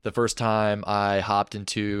the first time I hopped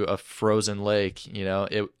into a frozen lake.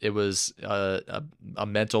 It was a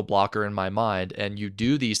mental blocker in my mind. And you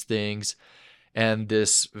do these things, and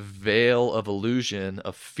this veil of illusion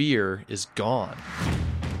of fear is gone.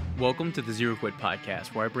 Welcome to the Zero Quit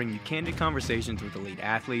Podcast, where I bring you candid conversations with elite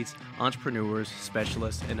athletes, entrepreneurs,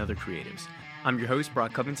 specialists, and other creatives. I'm your host,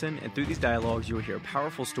 Brock Covington, and through these dialogues, you will hear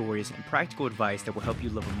powerful stories and practical advice that will help you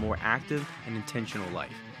live a more active and intentional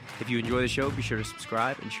life. If you enjoy the show, be sure to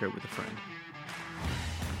subscribe and share it with a friend.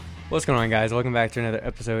 What's going on, guys? Welcome back to another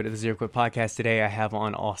episode of the Zero Quit Podcast. Today, I have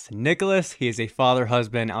on Austin Nicholas. He is a father,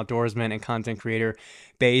 husband, outdoorsman, and content creator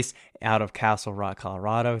based out of Castle Rock,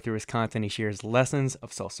 Colorado. Through his content, he shares lessons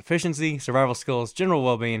of self-sufficiency, survival skills, general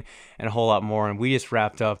well-being, and a whole lot more. And we just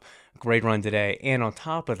wrapped up a great run today. And on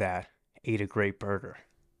top of that, ate a great burger.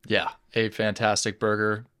 Yeah, a fantastic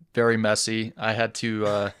burger. Very messy. I had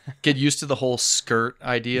to get used to the whole skirt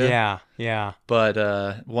idea. Yeah.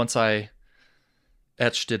 But once I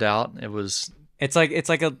etched it out, It's like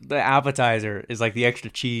the appetizer is like the extra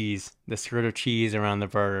cheese, the skirt of cheese around the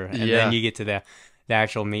burger, and then you get to the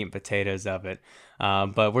actual meat and potatoes of it.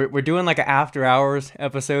 But we're doing like an after hours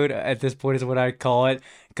episode at this point is what I'd call it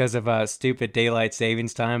because of stupid daylight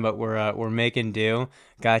savings time. But we're making do.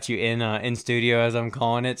 Got you in studio as I'm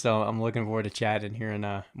calling it. So I'm looking forward to chatting and hearing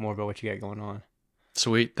more about what you got going on.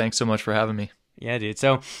 Sweet. Thanks so much for having me. Yeah, dude.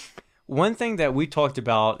 So one thing that we talked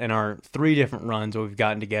about in our 3 different runs that we've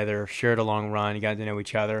gotten together, shared a long run, you got to know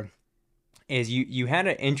each other, is you had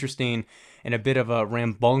an interesting and a bit of a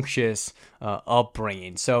rambunctious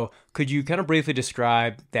upbringing. So could you kind of briefly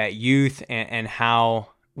describe that youth and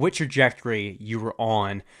what trajectory you were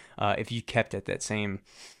on if you kept at that same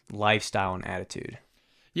lifestyle and attitude?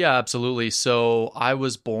 Yeah, absolutely. So I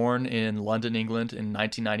was born in London, England in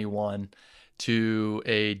 1991 to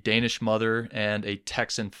a Danish mother and a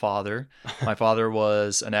Texan father. My father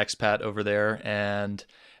was an expat over there, and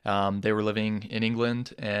they were living in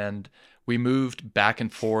England, and we moved back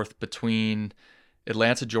and forth between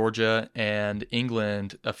Atlanta, Georgia, and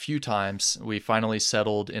England a few times. We finally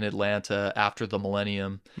settled in Atlanta after the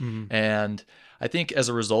millennium. Mm-hmm. And I think as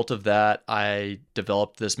a result of that, I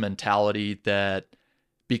developed this mentality that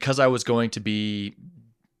because I was going to be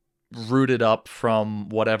rooted up from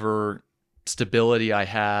whatever stability I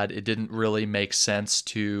had, it didn't really make sense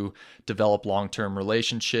to develop long-term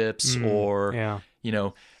relationships or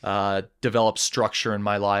develop structure in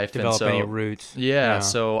my life. Develop any roots. Yeah,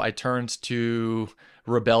 so I turned to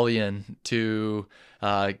rebellion to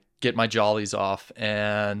get my jollies off,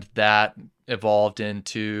 and that evolved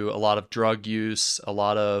into a lot of drug use, a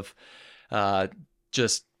lot of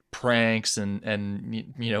just pranks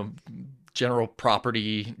and general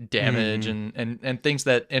property damage and things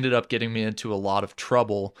that ended up getting me into a lot of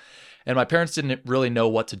trouble. And my parents didn't really know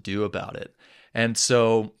what to do about it. And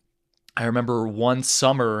so I remember one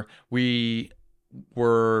summer we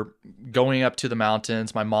were going up to the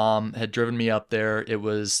mountains. My mom had driven me up there. It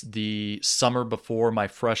was the summer before my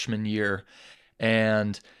freshman year.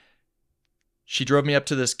 And she drove me up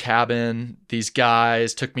to this cabin. These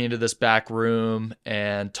guys took me into this back room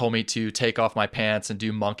and told me to take off my pants and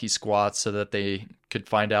do monkey squats so that they could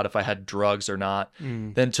find out if I had drugs or not.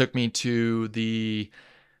 Then took me to the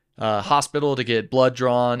hospital to get blood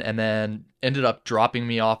drawn, and then ended up dropping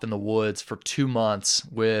me off in the woods for 2 months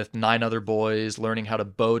with 9 other boys, learning how to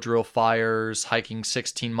bow drill fires, hiking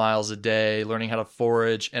 16 miles a day, learning how to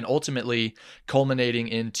forage, and ultimately culminating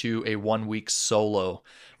into a 1-week solo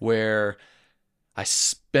where I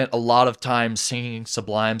spent a lot of time singing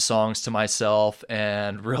Sublime songs to myself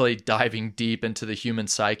and really diving deep into the human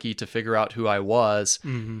psyche to figure out who I was.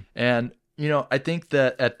 Mm-hmm. And, I think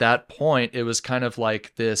that at that point, it was kind of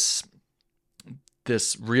like this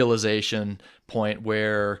realization point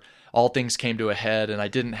where all things came to a head, and I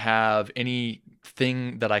didn't have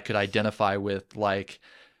anything that I could identify with, like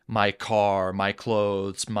my car, my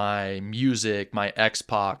clothes, my music, my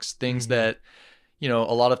Xbox, things that a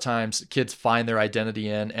lot of times kids find their identity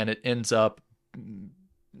in, and it ends up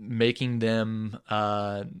making them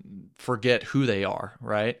forget who they are,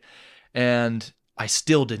 right? And I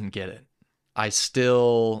still didn't get it. I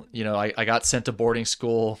still, I got sent to boarding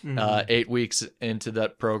school 8 weeks into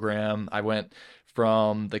that program. I went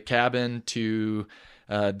from the cabin to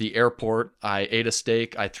the airport. I ate a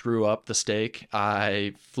steak. I threw up the steak.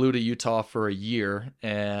 I flew to Utah for a year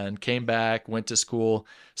and came back, went to school,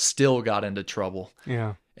 still got into trouble.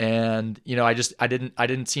 Yeah. And, I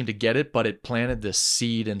didn't seem to get it, but it planted this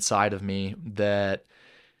seed inside of me that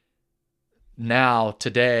now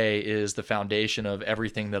today is the foundation of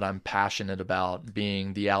everything that I'm passionate about,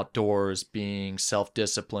 being the outdoors, being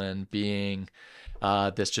self-discipline, being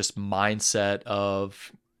this just mindset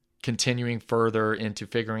of continuing further into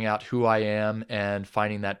figuring out who I am and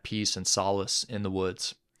finding that peace and solace in the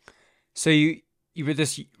woods. So you were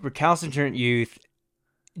this recalcitrant youth.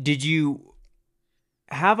 Did you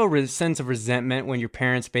have a sense of resentment when your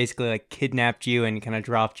parents basically like kidnapped you and kind of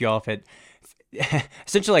dropped you off at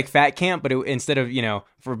essentially like fat camp, but instead of,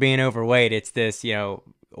 for being overweight, it's this,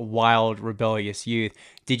 wild, rebellious youth?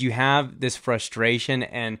 Did you have this frustration,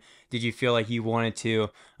 and did you feel like you wanted to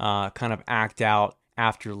kind of act out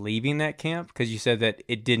after leaving that camp? Because you said that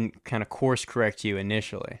it didn't kind of course correct you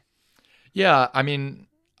initially. Yeah, I mean,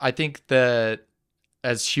 I think that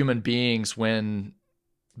as human beings, when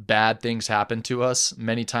bad things happen to us,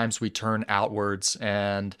 many times we turn outwards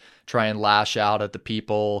and try and lash out at the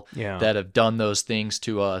people that have done those things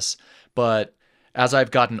to us. But as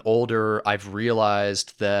I've gotten older, I've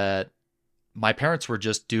realized that my parents were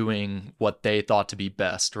just doing what they thought to be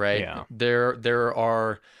best, right? Yeah. There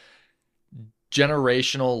are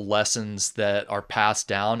generational lessons that are passed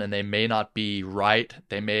down, and they may not be right.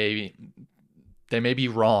 They may be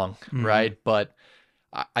wrong, right? But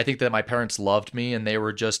I think that my parents loved me, and they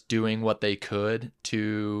were just doing what they could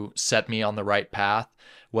to set me on the right path,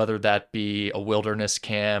 whether that be a wilderness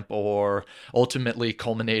camp or ultimately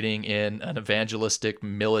culminating in an evangelistic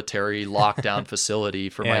military lockdown facility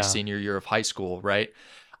for my senior year of high school, right?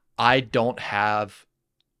 I don't have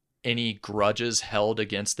any grudges held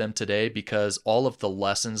against them today, because all of the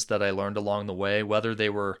lessons that I learned along the way, whether they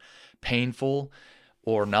were painful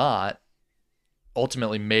or not,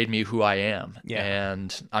 ultimately made me who I am. Yeah.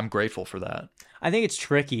 And I'm grateful for that. I think it's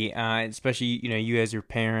tricky, especially, you as your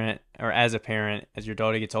parent, or as a parent, as your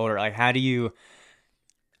daughter gets older, like how do you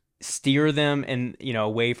steer them and,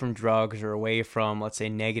 away from drugs or away from, let's say,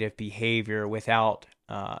 negative behavior without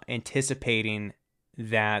anticipating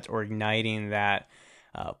that or igniting that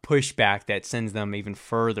pushback that sends them even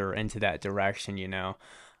further into that direction, You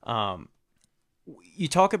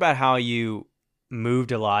talk about how you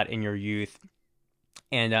moved a lot in your youth.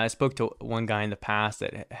 And I spoke to one guy in the past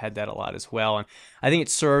that had that a lot as well. And I think it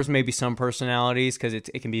serves maybe some personalities because it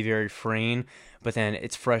can be very freeing, but then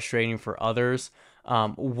it's frustrating for others.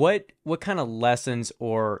 What kind of lessons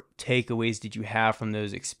or takeaways did you have from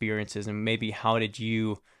those experiences? And maybe how did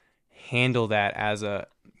you handle that as a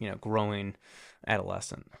growing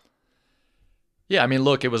adolescent? Yeah, I mean,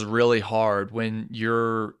 look, it was really hard. When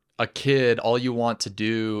you're a kid, all you want to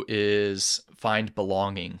do is find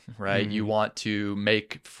belonging, right? You want to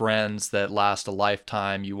make friends that last a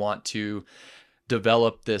lifetime. You want to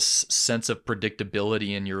develop this sense of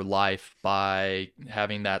predictability in your life by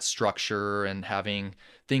having that structure and having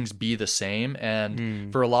things be the same.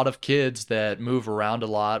 And for a lot of kids that move around a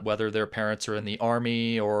lot, whether their parents are in the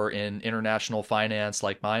army or in international finance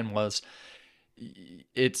like mine was,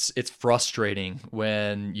 it's frustrating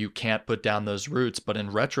when you can't put down those roots. But in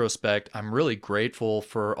retrospect, I'm really grateful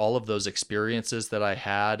for all of those experiences that I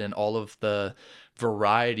had and all of the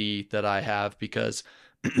variety that I have, because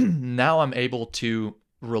now I'm able to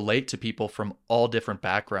relate to people from all different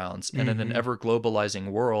backgrounds. And in an ever globalizing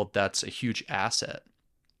world, that's a huge asset.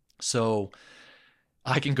 So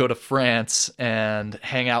I can go to France and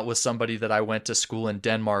hang out with somebody that I went to school in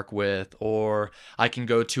Denmark with, or I can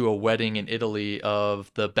go to a wedding in Italy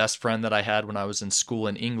of the best friend that I had when I was in school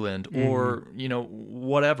in England, or,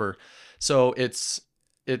 whatever. So it's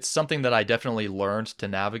something that I definitely learned to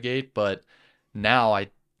navigate, but now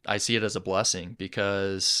I see it as a blessing,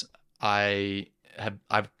 because I've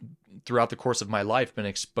throughout the course of my life been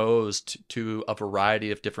exposed to a variety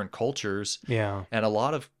of different cultures. Yeah. And a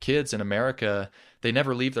lot of kids in America, they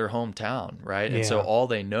never leave their hometown, right? And so all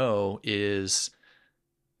they know is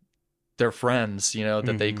their friends,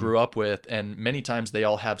 that they grew up with. And many times they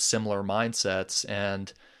all have similar mindsets.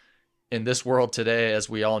 And in this world today, as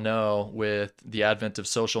we all know, with the advent of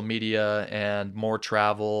social media and more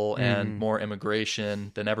travel and more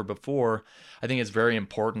immigration than ever before, I think it's very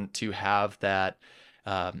important to have that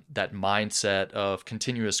mindset of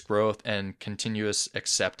continuous growth and continuous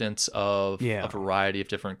acceptance of a variety of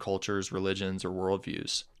different cultures, religions, or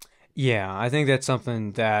worldviews. Yeah, I think that's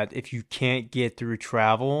something that if you can't get through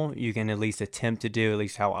travel, you can at least attempt to do, at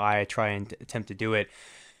least how I try and attempt to do it,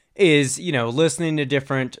 is, listening to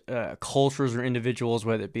different cultures or individuals,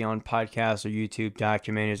 whether it be on podcasts or YouTube,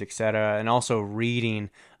 documentaries, etc., and also reading,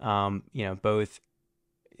 both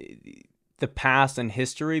the past and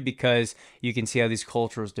history, because you can see how these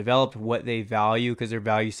cultures developed, what they value, because their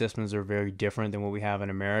value systems are very different than what we have in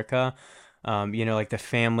America. Like the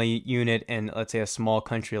family unit in, let's say, a small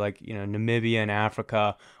country like, Namibia in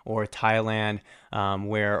Africa, or Thailand,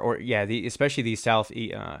 especially these South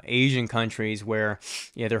Asian countries where,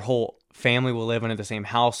 their whole family will live in the same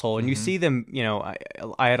household, and you Mm-hmm. see them.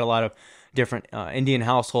 I had a lot of different Indian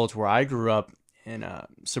households where I grew up in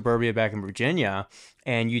suburbia back in Virginia,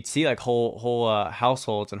 and you'd see like whole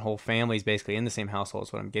households and whole families basically in the same household.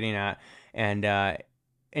 Is what I'm getting at, and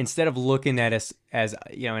instead of looking at us as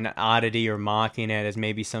an oddity or mocking it as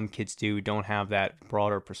maybe some kids do who don't have that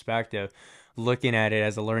broader perspective, looking at it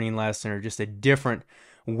as a learning lesson or just a different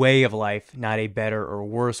way of life, not a better or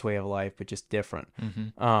worse way of life, but just different.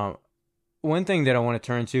 Mm-hmm. One thing that I want to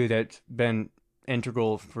turn to that's been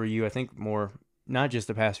integral for you, I think more not just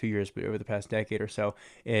the past few years, but over the past decade or so,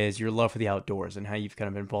 is your love for the outdoors and how you've kind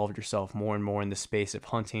of involved yourself more and more in the space of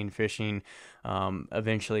hunting, fishing,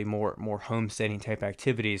 eventually more homesteading type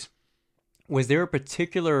activities. Was there a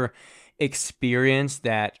particular experience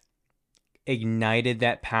that ignited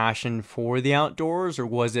that passion for the outdoors, or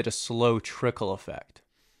was it a slow trickle effect?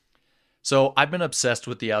 So I've been obsessed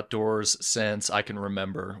with the outdoors since I can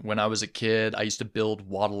remember. When I was a kid, I used to build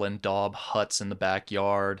wattle and daub huts in the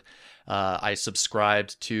backyard. I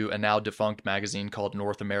subscribed to a now defunct magazine called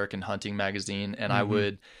North American Hunting Magazine, and I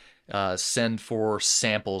would send for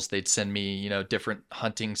samples. They'd send me, different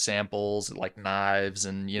hunting samples like knives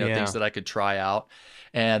and, Yeah. things that I could try out.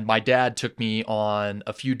 And my dad took me on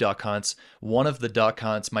a few duck hunts. One of the duck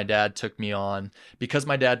hunts my dad took me on, because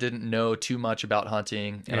my dad didn't know too much about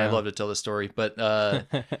hunting, and I Yeah. love to tell this story, but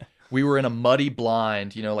we were in a muddy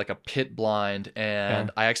blind, like a pit blind, and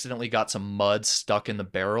Okay. I accidentally got some mud stuck in the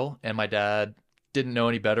barrel, and my dad didn't know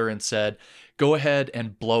any better and said, "Go ahead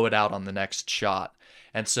and blow it out on the next shot."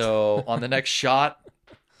 And so on the next shot,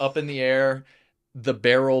 up in the air, the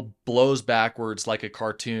barrel blows backwards like a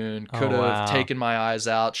cartoon. Oh, Could have wow. taken my eyes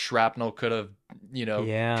out. Shrapnel could have,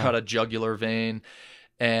 Yeah. cut a jugular vein.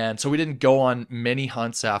 And so we didn't go on many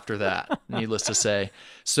hunts after that, needless to say.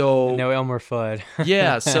 So No Elmer Fudd.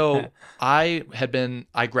 yeah, so I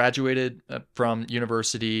graduated from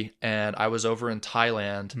university, and I was over in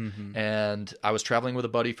Thailand, Mhm. and I was traveling with a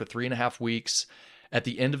buddy for 3.5 weeks. At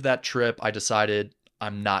the end of that trip, I decided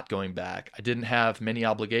I'm not going back. I didn't have many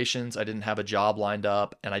obligations. I didn't have a job lined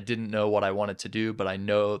up, and I didn't know what I wanted to do, but I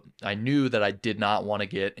knew that I did not want to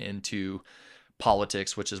get into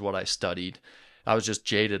politics, which is what I studied. I was just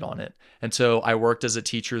jaded on it. And so I worked as a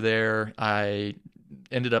teacher there. I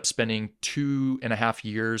ended up spending 2.5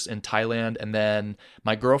 years in Thailand. And then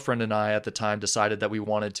my girlfriend and I at the time decided that we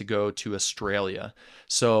wanted to go to Australia.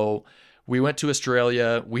 So we went to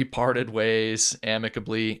Australia. We parted ways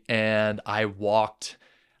amicably. And I walked,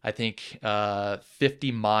 I think,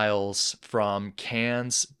 50 miles from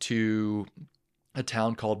Cairns to a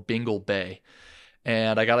town called Bingle Bay.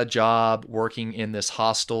 And I got a job working in this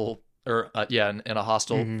hostel, in a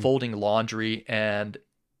hostel, Mhm. folding laundry, and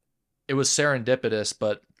it was serendipitous.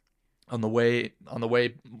 But on the way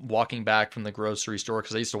walking back from the grocery store,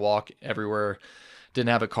 because I used to walk everywhere, didn't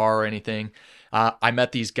have a car or anything, I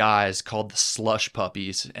met these guys called the Slush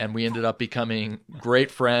Puppies, and we ended up becoming great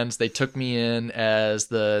friends. They took me in as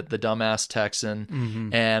the dumbass Texan,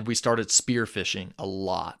 Mhm. and we started spearfishing a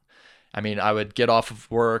lot. I mean, I would get off of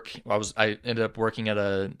work. I ended up working at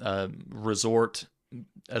a resort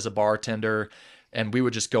as a bartender, and we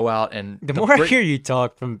would just go out and The more I hear you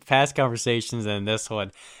talk from past conversations and this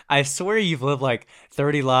one, I swear you've lived like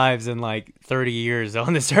 30 lives in like 30 years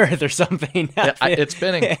on this earth or something. It's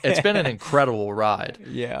been an incredible ride.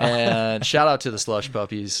 Yeah. And shout out to the Slush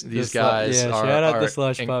Puppies. These guys are shout out the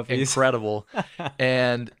Slush Puppies. incredible.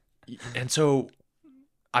 and so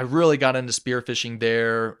I really got into spearfishing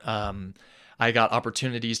there. I got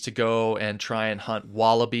opportunities to go and try and hunt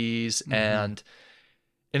wallabies, and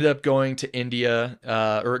ended up going to India,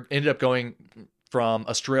 or ended up going from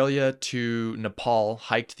Australia to Nepal,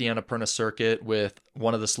 hiked the Annapurna Circuit with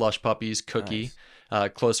one of the Slush Puppies, Cookie, a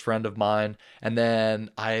close friend of mine. And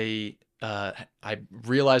then I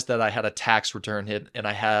realized that I had a tax return hit, and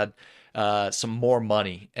I had some more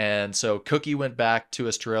money. And so Cookie went back to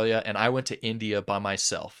Australia, and I went to India by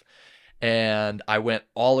myself. And I went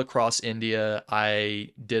all across India. I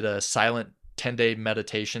did a silent 10-day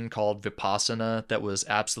meditation called Vipassana that was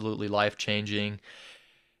absolutely life-changing.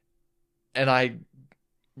 And I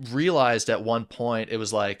realized at one point, it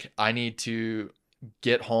was like, I need to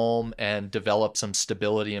get home and develop some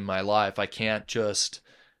stability in my life. I can't just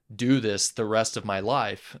do this the rest of my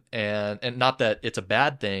life. And not that it's a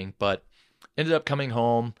bad thing, but ended up coming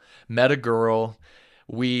home, met a girl.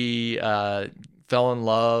 We fell in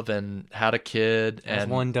love and had a kid. As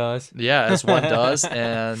and one does. Yeah, as one does.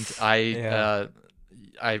 And I Yeah.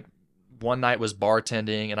 one night was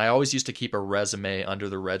bartending, and I always used to keep a resume under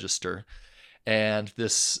the register. and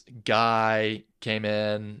this guy came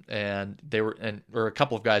in, and or a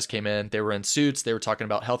couple of guys came in. They were in suits. They were talking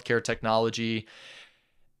about healthcare technology,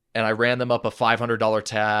 and I ran them up a $500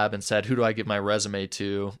 tab and said, "Who do I give my resume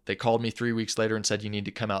to?" They called me 3 weeks later and said, "You need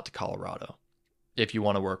to come out to Colorado if you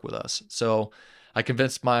want to work with us." So I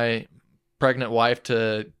convinced my pregnant wife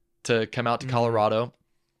to come out to Colorado,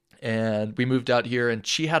 and we moved out here. And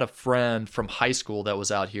she had a friend from high school that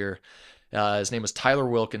was out here. His name was Tyler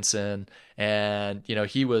Wilkinson, and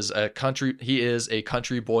he is a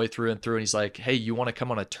country boy through and through. And he's like, "Hey, you want to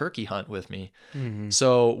come on a turkey hunt with me?"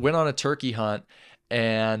 So went on a turkey hunt,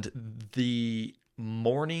 and the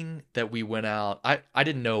morning that we went out, I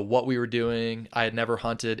didn't know what we were doing. I had never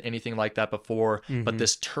hunted anything like that before, but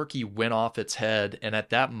this turkey went off its head, and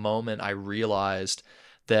at that moment I realized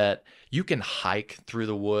that you can hike through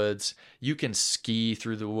the woods, you can ski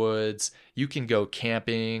through the woods, you can go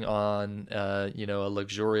camping on a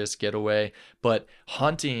luxurious getaway, but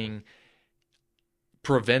hunting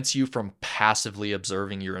prevents you from passively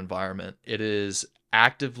observing your environment. It is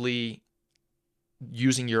actively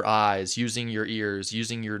using your eyes, using your ears,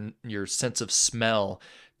 using your sense of smell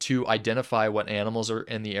to identify what animals are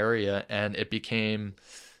in the area, and it became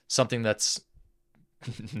something that's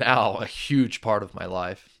now a huge part of my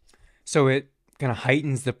life. So it kind of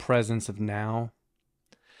heightens the presence of now,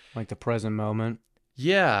 like the present moment.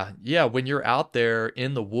 Yeah. When you're out there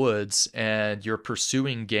in the woods and you're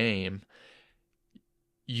pursuing game,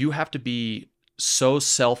 you have to be so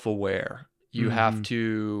self-aware. You have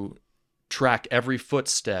to track every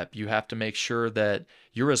footstep. You have to make sure that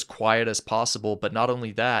you're as quiet as possible. But not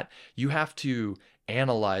only that, you have to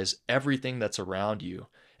analyze everything that's around you.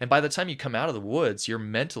 And by the time you come out of the woods, you're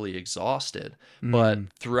mentally exhausted.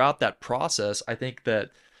 But throughout that process, I think that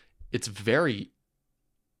it's very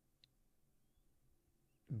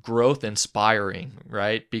growth inspiring,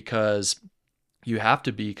 right? Because you have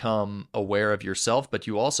to become aware of yourself, but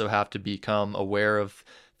you also have to become aware of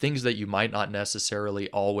things that you might not necessarily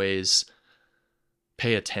always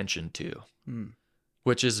pay attention to,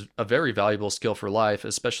 which is a very valuable skill for life,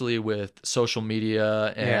 especially with social media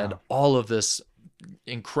and all of this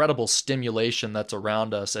incredible stimulation that's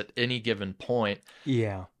around us at any given point.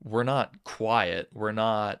 We're not quiet. We're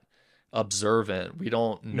not observant. We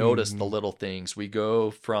don't notice the little things. We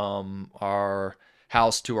go from our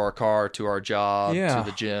house to our car to our job to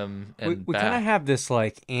the gym and we kind of have this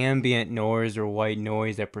like ambient noise or white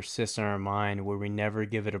noise that persists in our mind where we never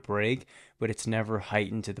give it a break, but it's never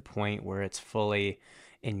heightened to the point where it's fully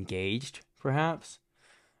engaged, perhaps.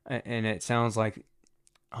 And it sounds like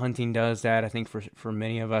hunting does that. I think for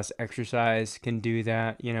many of us, exercise can do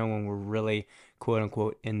that, when we're really quote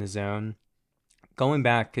unquote in the zone. Going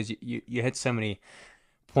back, because you hit so many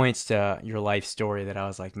points to your life story that I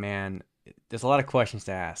was like, man, there's a lot of questions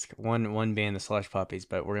to ask. One being the slush puppies,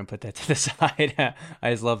 but we're going to put that to the side.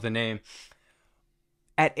 I just love the name.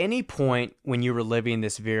 At any point when you were living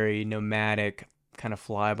this very nomadic, kind of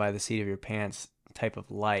fly by the seat of your pants type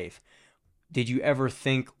of life, did you ever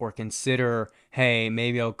think or consider, hey,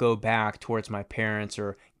 maybe I'll go back towards my parents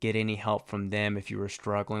or get any help from them if you were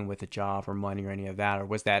struggling with a job or money or any of that? Or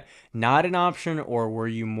was that not an option? Or were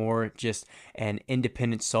you more just an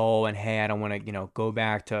independent soul and, hey, I don't want to, go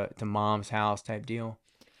back to mom's house type deal?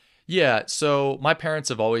 Yeah, so my parents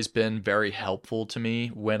have always been very helpful to me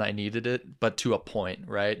when I needed it, but to a point,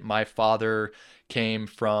 right? My father came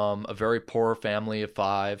from a very poor family of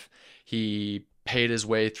 5. He paid his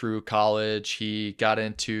way through college. He got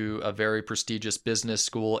into a very prestigious business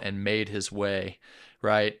school and made his way,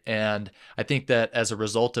 right? And I think that as a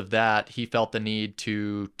result of that, he felt the need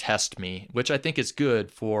to test me, which I think is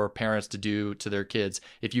good for parents to do to their kids.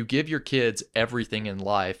 If you give your kids everything in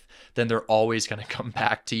life, then they're always going to come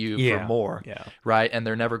back to you for more, right? And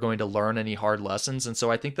they're never going to learn any hard lessons. And so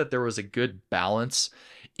I think that there was a good balance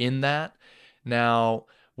in that. Now,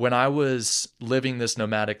 when I was living this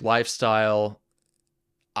nomadic lifestyle,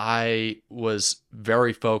 I was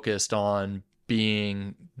very focused on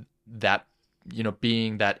being that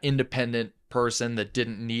independent person that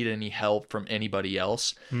didn't need any help from anybody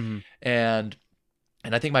else. And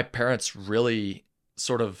I think my parents really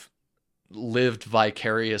sort of lived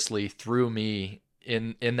vicariously through me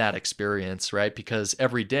in that experience, right? Because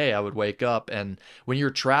every day I would wake up, and when you're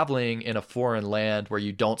traveling in a foreign land where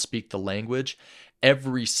you don't speak the language,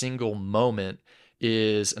 every single moment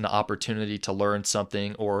is an opportunity to learn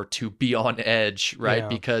something or to be on edge, right?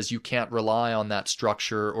 Because you can't rely on that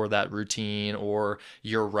structure or that routine or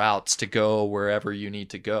your routes to go wherever you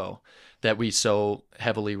need to go that we so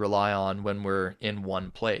heavily rely on when we're in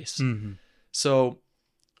one place. So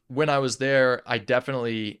when I was there, I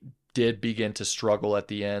definitely did begin to struggle at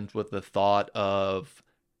the end with the thought of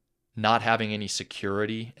not having any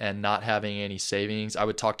security and not having any savings. I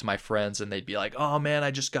would talk to my friends and they'd be like, "Oh man,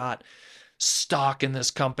 I just got stock in this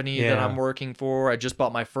company that I'm working for. I just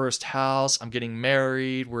bought my first house. I'm getting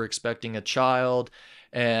married. We're expecting a child."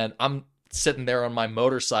 And I'm sitting there on my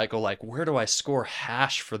motorcycle like, where do I score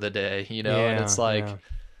hash for the day? And it's like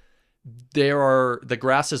the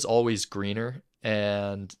grass is always greener.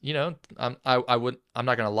 And I'm not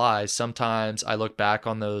gonna lie, sometimes I look back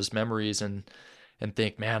on those memories and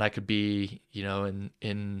think, man, I could be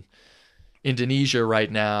in Indonesia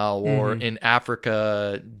right now or in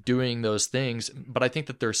Africa doing those things. But I think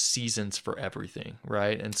that there's seasons for everything,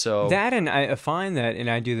 right? And so that, and I find that, and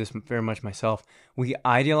I do this very much myself, we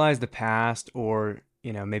idealize the past, or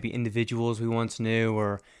maybe individuals we once knew,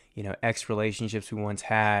 or ex relationships we once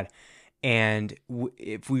had. And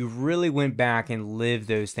if we really went back and lived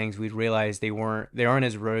those things, we'd realize they aren't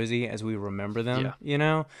as rosy as we remember them.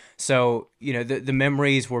 So the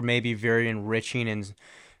memories were maybe very enriching and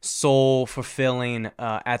soul fulfilling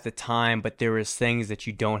at the time, but there is things that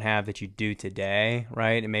you don't have that you do today,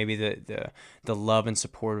 right? And maybe the love and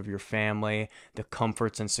support of your family, the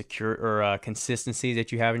comforts and consistency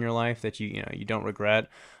that you have in your life that you don't regret.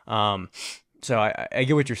 So I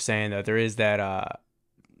get what you're saying, though. There is that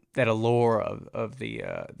allure of the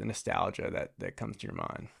nostalgia that comes to your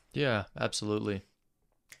mind. Yeah, absolutely.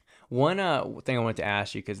 One thing I wanted to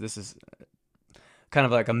ask you, because this is kind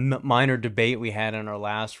of like a minor debate we had in our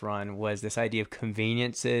last run, was this idea of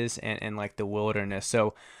conveniences and like the wilderness.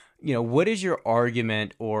 So, what is your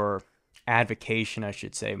argument or advocation, I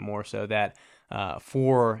should say, more so, that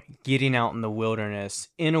for getting out in the wilderness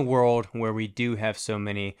in a world where we do have so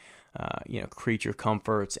many creature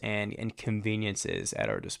comforts and conveniences at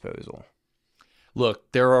our disposal?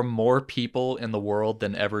 Look, there are more people in the world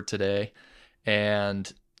than ever today, and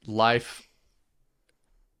life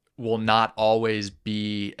will not always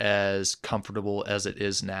be as comfortable as it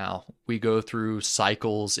is now. We go through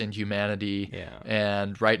cycles in humanity,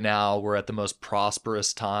 and right now we're at the most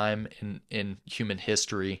prosperous time in human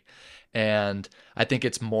history. And I think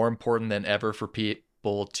it's more important than ever for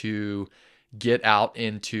people to get out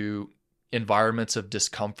into environments of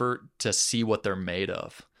discomfort to see what they're made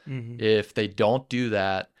of. If they don't do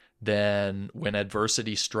that, then when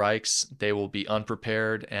adversity strikes, they will be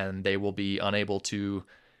unprepared and they will be unable to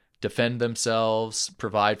defend themselves,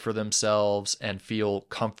 provide for themselves, and feel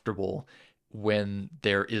comfortable when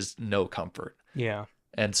there is no comfort. Yeah.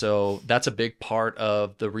 And so that's a big part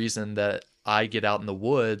of the reason that I get out in the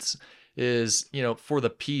woods is, for the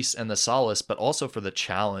peace and the solace, but also for the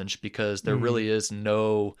challenge, because there really is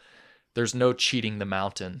there's no cheating the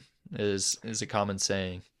mountain, is a common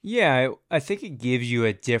saying. Yeah, I think it gives you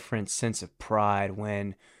a different sense of pride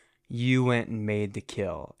when you went and made the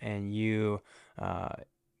kill and you,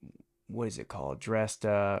 what is it called? Dressed,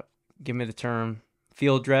 give me the term.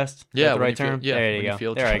 Field dressed? Is that the right term? There you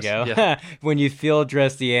go. There I go. Yeah. When you field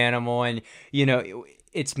dress the animal, and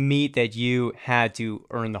it's meat that you had to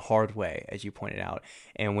earn the hard way, as you pointed out.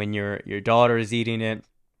 And when your daughter is eating it,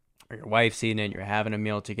 or your wife's eating it, you're having a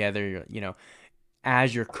meal together,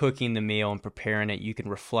 as you're cooking the meal and preparing it, you can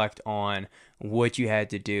reflect on what you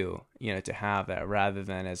had to do, to have that, rather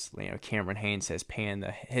than, as Cameron Hanes says, paying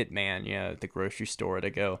the hitman, at the grocery store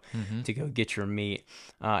to go get your meat.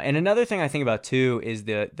 And another thing I think about too is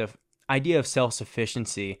the idea of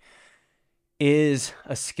self-sufficiency is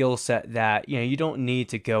a skill set that you don't need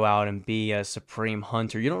to go out and be a supreme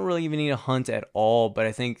hunter. You don't really even need to hunt at all, but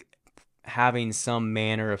I think having some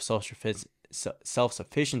manner of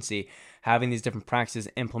self-sufficiency, having these different practices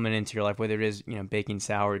implemented into your life, whether it is baking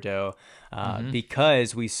sourdough,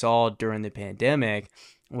 because we saw during the pandemic,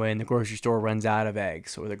 when the grocery store runs out of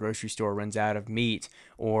eggs, or the grocery store runs out of meat,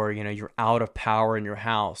 or you're out of power in your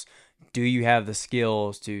house, do you have the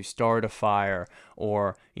skills to start a fire,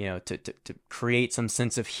 or to create some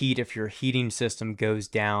sense of heat if your heating system goes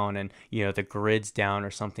down and the grid's down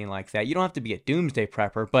or something like that? You don't have to be a doomsday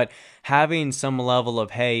prepper, but having some level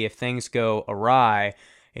of, hey, if things go awry,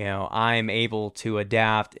 I'm able to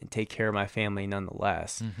adapt and take care of my family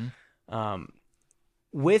nonetheless.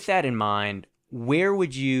 With that in mind, where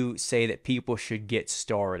would you say that people should get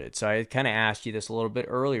started? So I kind of asked you this a little bit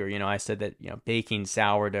earlier. I said that, baking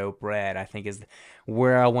sourdough bread, I think, is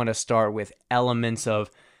where I want to start, with elements of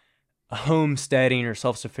homesteading or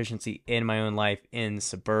self-sufficiency in my own life in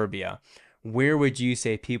suburbia. Where would you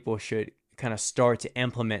say people should kind of start to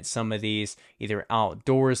implement some of these either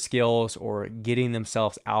outdoor skills or getting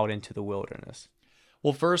themselves out into the wilderness?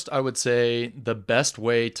 Well, first, I would say the best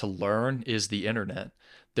way to learn is the internet.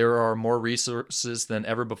 There are more resources than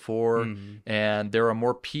ever before, Mm-hmm. and there are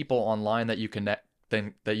more people online that you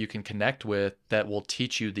can connect with that will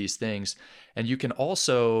teach you these things. And you can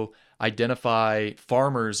also identify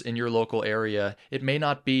farmers in your local area. It may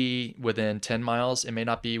not be within 10 miles, it may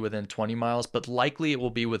not be within 20 miles, but likely it will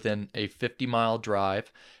be within a 50-mile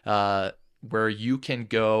drive, where you can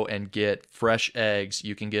go and get fresh eggs,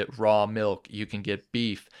 you can get raw milk, you can get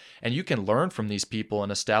beef, and you can learn from these people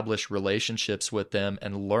and establish relationships with them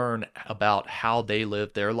and learn about how they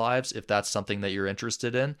live their lives if that's something that you're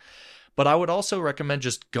interested in. But I would also recommend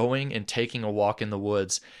just going and taking a walk in the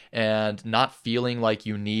woods and not feeling like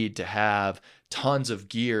you need to have tons of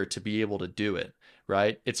gear to be able to do it,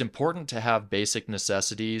 right? It's important to have basic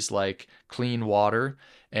necessities like clean water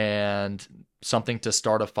and something to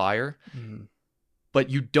start a fire. Mm-hmm. But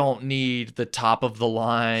you don't need the top of the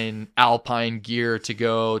line alpine gear to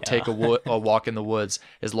go take a walk in the woods.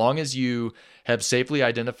 As long as you have safely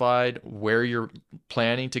identified where you're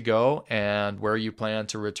planning to go and where you plan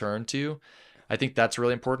to return to, I think that's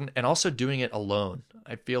really important. And also doing it alone.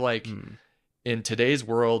 I feel like in today's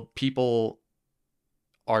world, people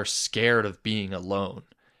are scared of being alone.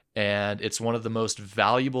 And it's one of the most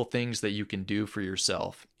valuable things that you can do for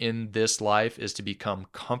yourself in this life is to become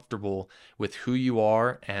comfortable with who you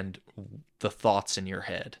are and the thoughts in your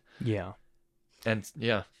head. Yeah. And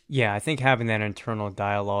yeah. Yeah, I think having that internal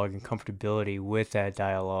dialogue and comfortability with that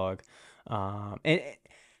dialogue, and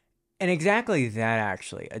exactly that,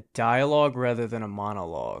 actually, a dialogue rather than a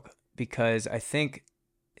monologue, because I think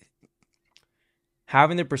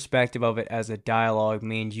having the perspective of it as a dialogue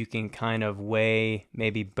means you can kind of weigh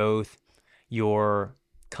maybe both your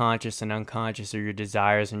conscious and unconscious, or your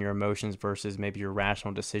desires and your emotions versus maybe your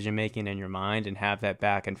rational decision making in your mind, and have that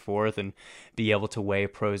back and forth and be able to weigh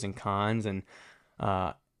pros and cons and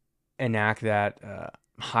enact that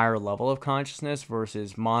higher level of consciousness,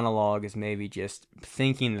 versus monologue is maybe just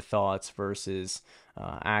thinking the thoughts versus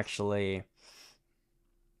actually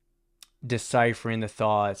deciphering the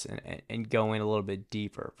thoughts and going a little bit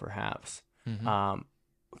deeper, perhaps. Mm-hmm.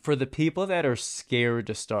 For the people that are scared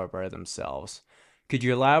to start by themselves, could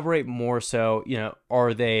you elaborate more? So,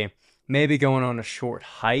 are they maybe going on a short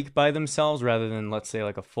hike by themselves rather than, let's say,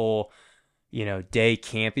 like a full, day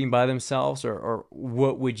camping by themselves, or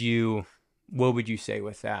what would you say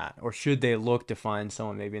with that? Or should they look to find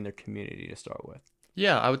someone maybe in their community to start with?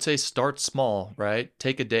 Yeah, I would say start small, right?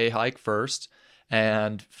 Take a day hike first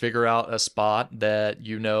and figure out a spot that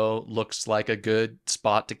looks like a good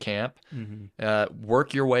spot to camp. Mm-hmm.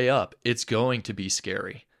 Work your way up. It's going to be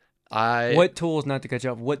scary. What tools, not to cut you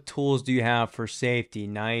off, what tools do you have for safety?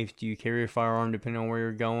 Knife? Do you carry a firearm depending on where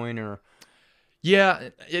you're going? Or Yeah,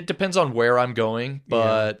 it depends on where I'm going,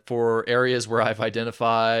 but for areas where I've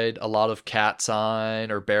identified a lot of cat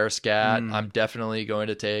sign or bear scat, I'm definitely going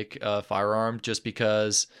to take a firearm, just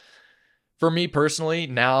because for me personally,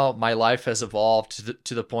 now my life has evolved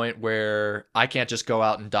to the point where I can't just go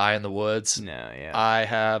out and die in the woods. No, yeah. I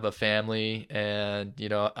have a family, and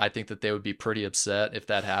I think that they would be pretty upset if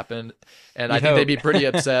that happened. And I think they'd be pretty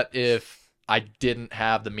upset if I didn't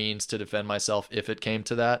have the means to defend myself if it came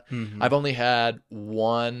to that. Mm-hmm. I've only had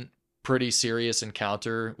one pretty serious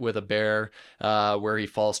encounter with a bear where he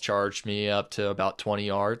false charged me up to about 20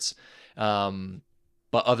 yards.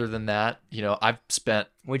 But other than that, I've spent...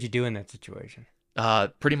 What'd you do in that situation?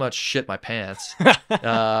 Pretty much shit my pants.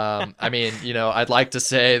 I mean, I'd like to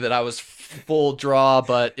say that I was full draw,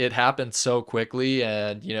 but it happened so quickly,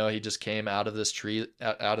 and he just came out of this tree,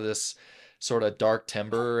 out of this sort of dark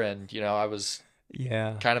timber, and I was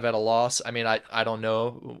kind of at a loss. I mean, I don't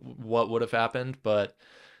know what would have happened, but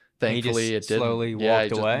thankfully it didn't. Slowly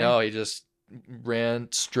walked away? No, he just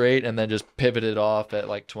ran straight and then just pivoted off at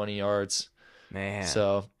like 20 yards. Man.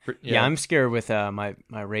 So yeah, I'm scared with my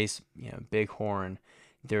race, bighorn.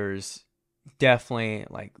 There's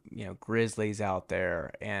definitely grizzlies out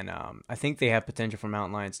there, and I think they have potential for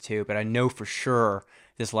mountain lions too, but I know for sure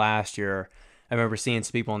this last year I remember seeing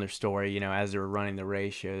some people on their story, as they were running the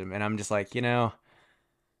race, and I'm just like, it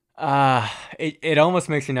almost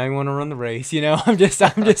makes me not even want to run the race. I'm just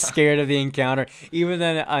scared of the encounter, even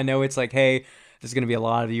then I know it's like, hey, there's going to be a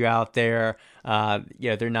lot of you out there.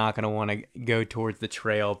 They're not going to want to go towards the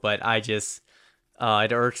trail, but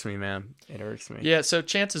it irks me, man. It irks me. Yeah. So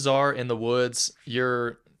chances are in the woods,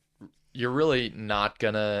 you're really not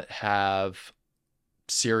going to have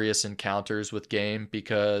serious encounters with game,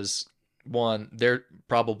 because one, they're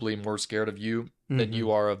probably more scared of you than you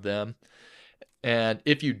are of them. And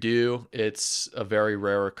if you do, it's a very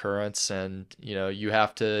rare occurrence, and you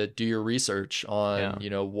have to do your research on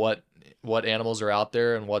what animals are out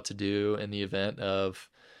there and what to do in the event of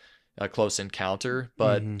a close encounter,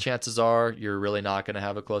 but chances are you're really not going to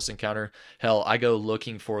have a close encounter. Hell, I go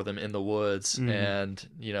looking for them in the woods, and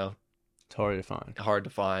it's hard to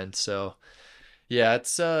find. So yeah,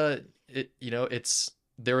 it's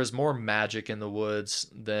there is more magic in the woods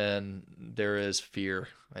than there is fear,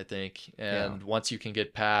 I think. And once you can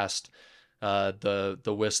get past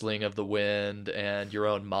the whistling of the wind and your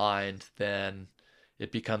own mind, then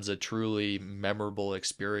it becomes a truly memorable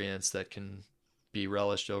experience that can be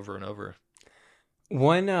relished over and over.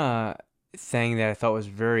 One thing that I thought was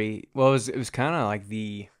it was kind of like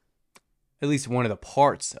at least one of the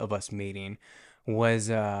parts of us meeting was,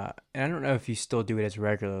 and I don't know if you still do it as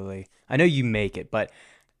regularly. I know you make it, but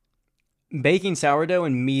baking sourdough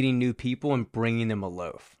and meeting new people and bringing them a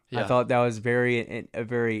loaf. I thought that was a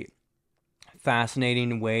very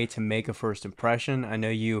fascinating way to make a first impression. I know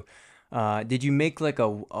you, did you make like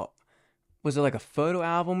was it like a photo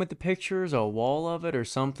album with the pictures, or a wall of it or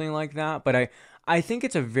something like that? But I think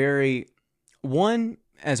it's as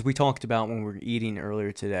we talked about when we were eating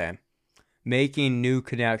earlier today, making new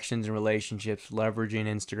connections and relationships, leveraging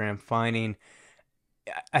Instagram,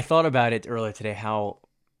 I thought about it earlier today, how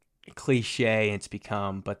cliche it's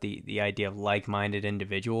become, but the idea of like-minded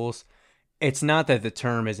individuals, it's not that the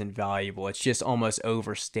term isn't valuable, it's just almost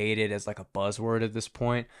overstated as like a buzzword at this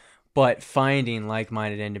point. But finding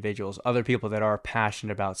like-minded individuals, other people that are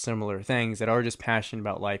passionate about similar things, that are just passionate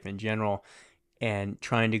about life in general, and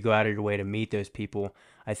trying to go out of your way to meet those people,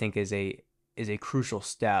 I think is a crucial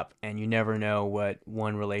step. And you never know what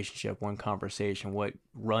one relationship, one conversation, what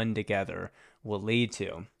run together will lead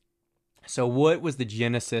to. So what was the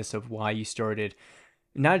genesis of why you started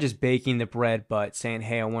not just baking the bread, but saying,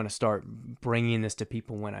 hey, I want to start bringing this to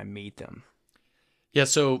people when I meet them? Yeah,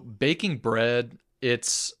 so baking bread,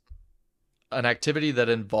 it's an activity that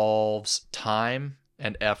involves time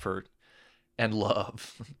and effort and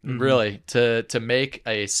love. Really, to make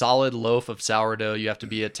a solid loaf of sourdough, you have to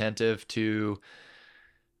be attentive to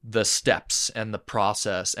the steps and the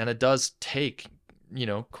process, and it does take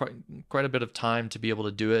quite a bit of time to be able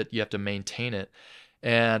to do it. You have to maintain it.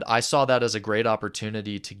 And I saw that as a great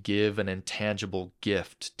opportunity to give an intangible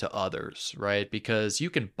gift to others, right? Because you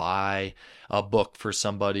can buy a book for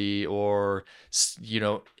somebody, or,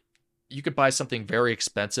 you could buy something very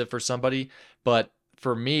expensive for somebody. But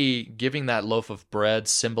for me, giving that loaf of bread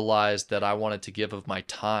symbolized that I wanted to give of my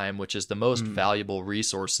time, which is the most valuable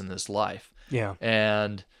resource in this life. Yeah.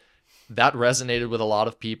 And that resonated with a lot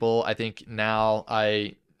of people. I think now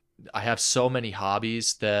I have so many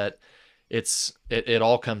hobbies that it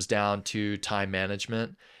all comes down to time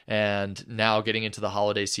management. And now getting into the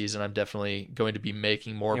holiday season, I'm definitely going to be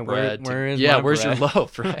making more bread. Where's your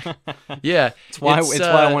loaf, right? Yeah. It's why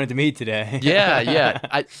I wanted to meet today.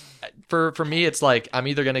 Yeah. For me, it's like I'm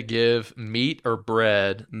either going to give meat or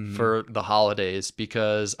bread for the holidays,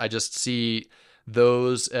 because I just see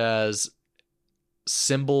those as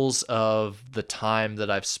symbols of the time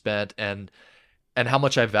that I've spent and how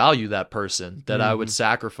much I value that person, that I would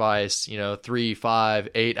sacrifice, 3, 5,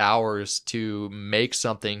 8 hours to make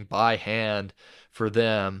something by hand for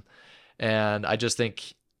them. And I just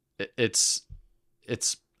think it's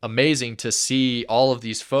amazing to see all of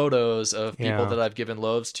these photos of people that I've given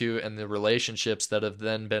loaves to, and the relationships that have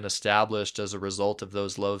then been established as a result of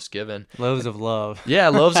those loaves given. Loaves of love. Yeah,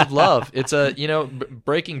 loaves of love. It's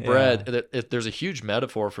breaking bread. There's a huge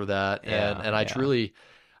metaphor for that. And I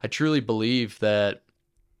truly believe that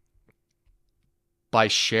by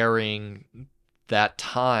sharing that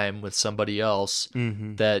time with somebody else,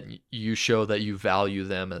 that you show that you value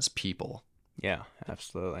them as people. Yeah,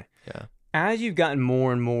 absolutely. Yeah. As you've gotten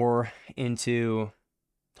more and more into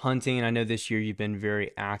hunting, and I know this year you've been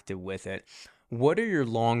very active with it, what are your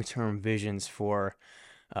long-term visions for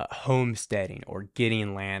homesteading or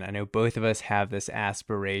getting land? I know both of us have this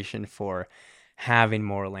aspiration for having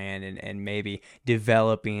more land and maybe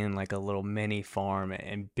developing like a little mini farm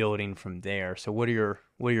and building from there. So what are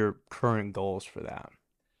your current goals for that?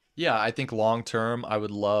 Yeah, I think long term, I would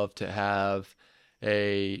love to have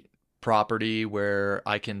a property where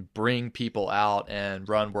I can bring people out and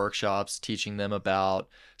run workshops, teaching them about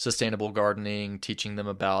sustainable gardening, teaching them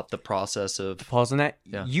about the process of... Pause on that.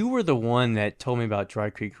 Yeah. You were the one that told me about Dry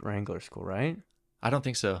Creek Wrangler School, right? I don't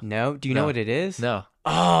think so. No? Do you know what it is? No.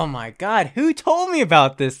 Oh my God. Who told me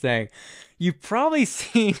about this thing? You've probably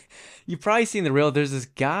seen the reel. There's this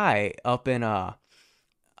guy up in I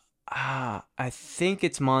think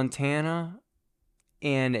it's Montana,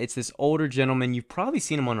 and it's this older gentleman. You've probably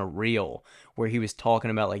seen him on a reel where he was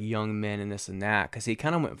talking about like young men and this and that, because he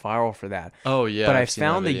kind of went viral for that. Oh yeah, But I I've seen that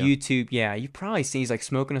found the video. YouTube. Yeah, you've probably seen, he's like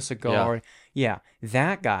smoking a cigar. Yeah,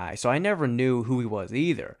 that guy. So I never knew who he was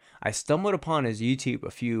either. I stumbled upon his YouTube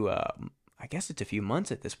a few, I guess it's a few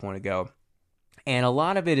months at this point ago, and a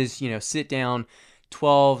lot of it is, sit down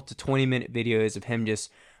 12 to 20-minute videos of him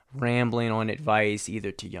just rambling on advice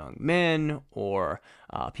either to young men or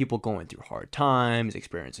people going through hard times,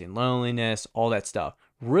 experiencing loneliness, all that stuff.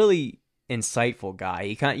 Really insightful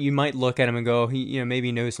guy. You might look at him and go, he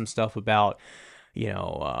maybe knows some stuff about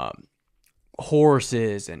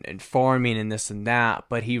horses and farming and this and that,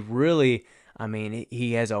 but he really,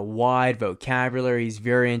 he has a wide vocabulary. He's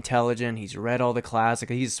very intelligent. He's read all the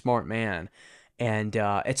classics. He's a smart man. And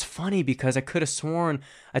it's funny because I could have sworn,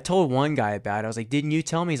 I told one guy about it. I was like, didn't you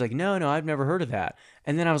tell me? He's like, no, I've never heard of that.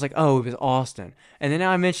 And then I was like, oh, it was Austin. And then now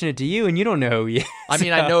I mention it to you and you don't know who he is. I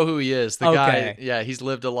mean, I know who he is. The guy, yeah, he's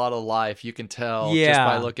lived a lot of life. You can tell just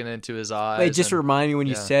by looking into his eyes. But it just reminded me when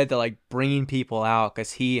you said that, like, bringing people out,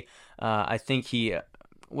 because I think he,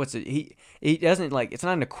 he doesn't, like, it's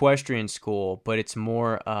not an equestrian school, but it's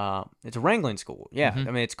more, it's a wrangling school. Yeah.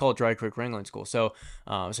 Mm-hmm. It's called Dry Creek Wrangling School. So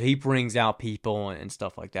he brings out people and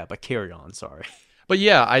stuff like that. But carry on, sorry. But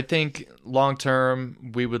yeah, I think long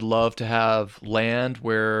term, we would love to have land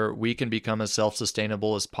where we can become as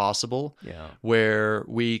self-sustainable as possible. Yeah. Where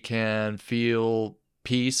we can feel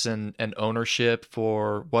peace and ownership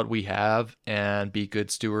for what we have and be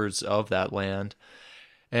good stewards of that land.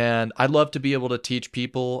 And I'd love to be able to teach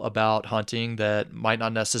people about hunting that might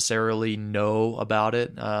not necessarily know about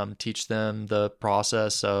it, teach them the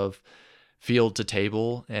process of field to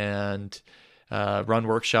table, and run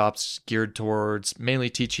workshops geared towards mainly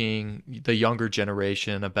teaching the younger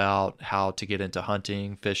generation about how to get into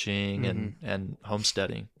hunting, fishing, and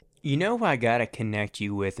homesteading. You know who I got to connect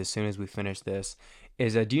you with as soon as we finish this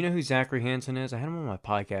is, do you know who Zachary Hansen is? I had him on my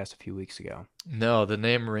podcast a few weeks ago. No, the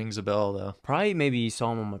name rings a bell, though. Probably maybe you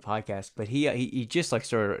saw him on my podcast, but he just like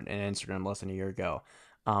started an Instagram less than a year ago.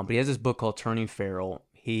 But he has this book called Turning Feral.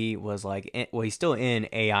 He was like, he's still in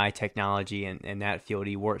AI technology and that field.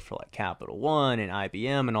 He worked for like Capital One and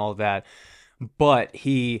IBM and all of that. But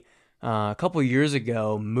he, a couple of years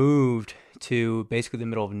ago, moved to basically the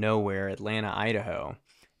middle of nowhere, Atlanta, Idaho.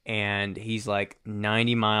 And he's like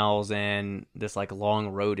 90 miles in, this like long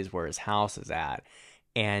road is where his house is at.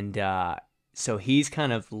 And so he's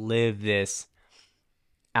kind of lived this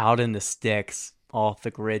out in the sticks, off the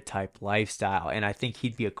grid type lifestyle. And I think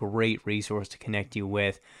he'd be a great resource to connect you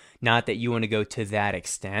with. Not that you want to go to that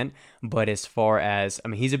extent, but as far as,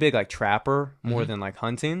 he's a big like trapper more than like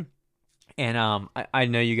hunting. And I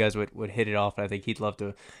know you guys would hit it off. I think he'd love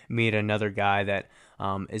to meet another guy that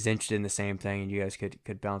is interested in the same thing, and you guys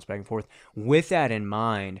could bounce back and forth. With that in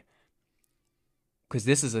mind, because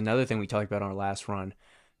this is another thing we talked about on our last run,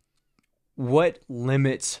 what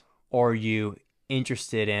limits are you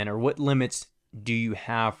interested in, or what limits do you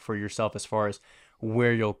have for yourself as far as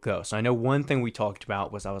where you'll go? So I know one thing we talked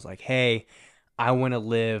about was, I was like, hey, I want to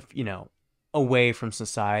live, away from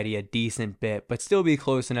society a decent bit, but still be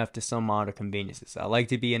close enough to some modern conveniences. I like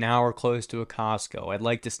to be an hour close to a Costco. I'd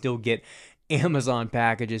like to still get Amazon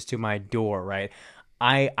packages to my door, right?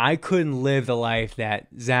 I couldn't live the life that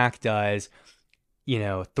Zach does,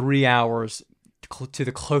 3 hours to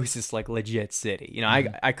the closest like legit city.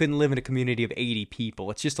 I couldn't live in a community of 80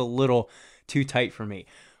 people. It's just a little too tight for me.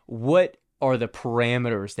 What are the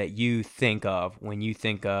parameters that you think of when you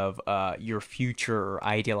think of your future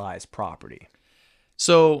idealized property?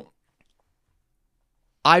 So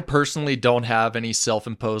I personally don't have any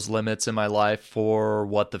self-imposed limits in my life for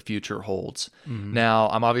what the future holds. Mm-hmm. Now,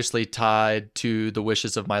 I'm obviously tied to the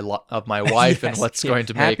wishes of my wife yes, and what's going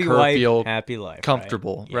to make her feel happy life,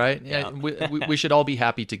 comfortable, right? Yeah. We should all be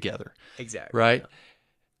happy together. Exactly. Right? Yeah.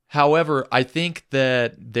 However, I think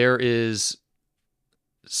that there is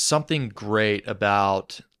something great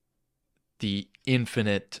about the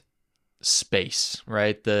infinite space,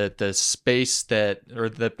 right? The space that, or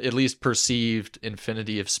the at least perceived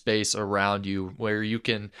infinity of space around you, where you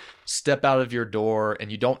can step out of your door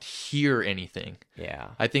and you don't hear anything. Yeah.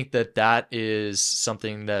 I think that is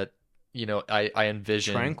something that, I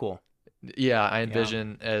envision. Tranquil. Yeah, I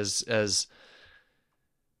envision as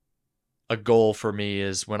a goal for me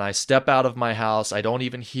is when I step out of my house, I don't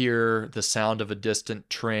even hear the sound of a distant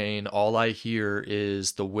train. All I hear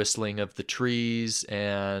is the whistling of the trees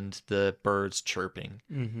and the birds chirping.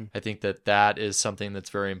 Mm-hmm. I think that is something that's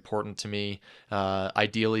very important to me.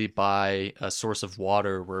 Ideally by a source of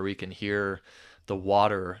water where we can hear the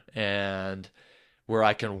water and where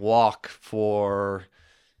I can walk for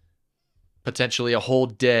potentially a whole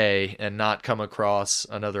day and not come across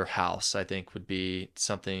another house, I think would be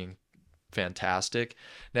something fantastic.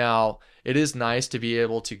 Now, it is nice to be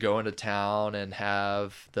able to go into town and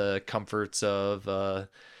have the comforts of a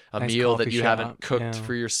Nice meal that coffee you haven't shop. cooked Yeah.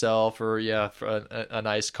 for yourself, or for a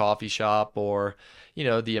nice coffee shop, or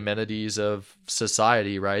the amenities of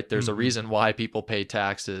society, right? There's a Hmm. reason why people pay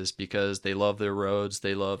taxes, because they love their roads,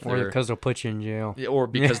 they love Or their because they'll put you in jail. or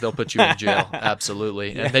because they'll put you in jail.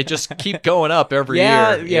 Absolutely. And they just Yeah. keep going up every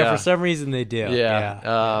Yeah, year. yeah, for Yeah. some reason they do. Yeah. Yeah,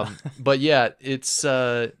 yeah. But yeah, it's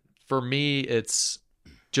for me, it's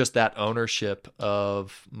just that ownership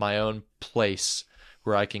of my own place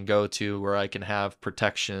where I can go to, where I can have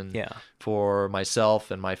protection Yeah. for myself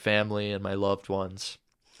and my family and my loved ones.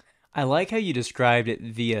 I like how you described it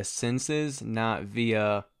via senses, not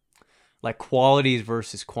via like qualities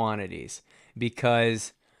versus quantities,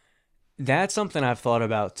 because that's something I've thought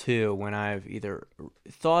about too when I've either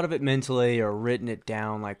thought of it mentally or written it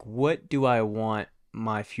down. Like, what do I want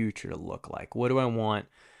my future to look like? What do I want,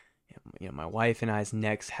 my wife and I's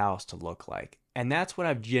next house to look like? And that's what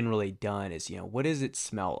I've generally done is, what does it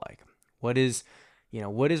smell like? What is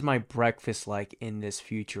my breakfast like in this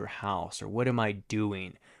future house? Or what am I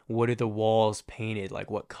doing? What are the walls painted? Like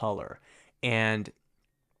what color? And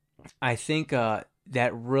I think that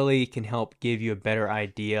really can help give you a better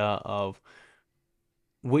idea of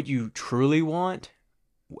what you truly want,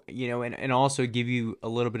 and also give you a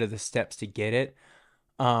little bit of the steps to get it.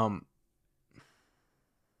 Um,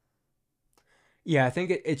 yeah, I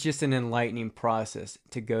think it's just an enlightening process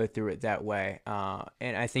to go through it that way.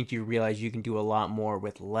 And I think you realize you can do a lot more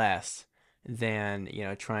with less than,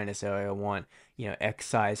 trying to say, oh, I want, X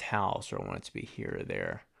size house or I want it to be here or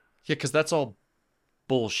there. Yeah, because that's all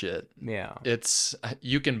bullshit. Yeah.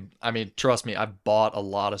 I mean, trust me, I've bought a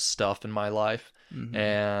lot of stuff in my life, Mm-hmm.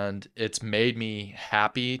 and it's made me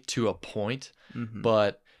happy to a point. Mm-hmm.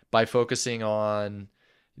 But by focusing on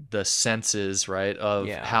the senses, right, of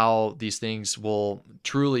Yeah. how these things will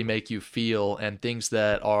truly make you feel, and things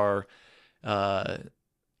that are, uh,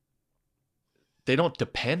 they don't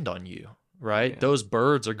depend on you, right? Yeah. Those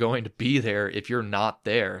birds are going to be there if you're not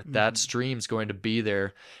there. That Mm-hmm. stream's going to be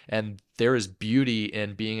there. And there is beauty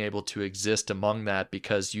in being able to exist among that,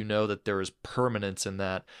 because you know that there is permanence in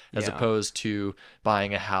that, as Yeah. opposed to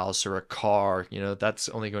buying a house or a car. That's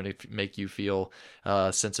only going to make you feel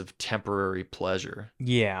a sense of temporary pleasure.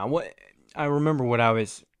 Yeah. What I remember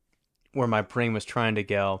where my brain was trying to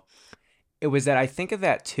go. It was that I think of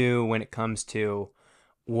that too when it comes to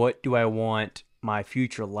what do I want my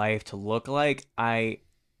future life to look like. The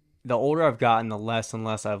older I've gotten, the less and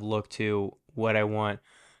less I've looked to what I want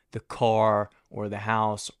the car or the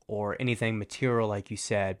house or anything material, like you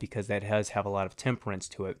said, because that does have a lot of temperance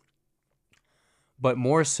to it. But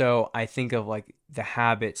more so, I think of like the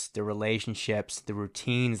habits, the relationships, the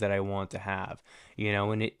routines that I want to have,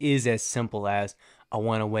 and it is as simple as I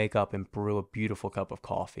want to wake up and brew a beautiful cup of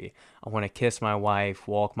coffee. I want to kiss my wife,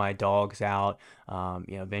 walk my dogs out,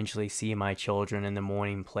 eventually see my children in the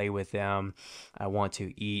morning, play with them. I want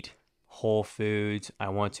to eat whole foods. I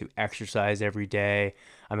want to exercise every day.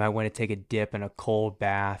 I might want to take a dip in a cold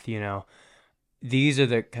bath. These are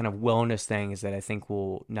the kind of wellness things that I think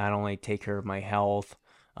will not only take care of my health,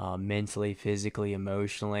 mentally, physically,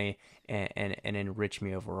 emotionally, and enrich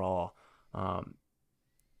me overall. Um,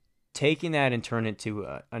 Taking that and turn it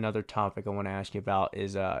to another topic I want to ask you about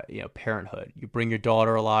is parenthood. You bring your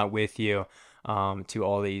daughter a lot with you to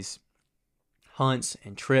all these hunts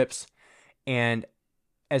and trips, and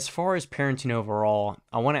as far as parenting overall,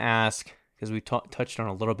 I want to ask, because we touched on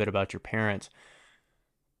a little bit about your parents,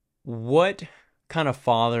 what kind of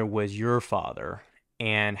father was your father,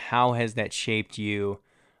 and how has that shaped you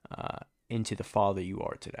uh, into the father you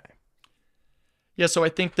are today? Yeah, so I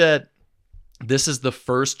think that this is the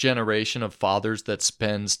first generation of fathers that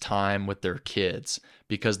spends time with their kids,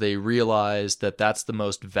 because they realize that that's the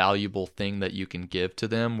most valuable thing that you can give to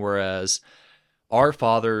them. Whereas our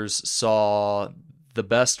fathers saw the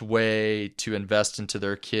best way to invest into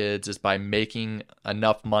their kids is by making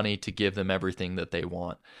enough money to give them everything that they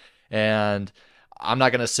want. And I'm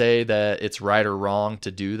not going to say that it's right or wrong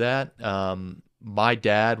to do that. My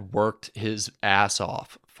dad worked his ass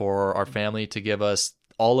off for our family to give us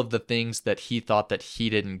all of the things that he thought that he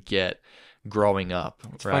didn't get growing up.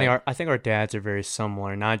 It's funny. Right? I think our dads are very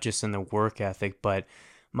similar, not just in the work ethic, but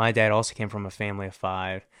my dad also came from a family of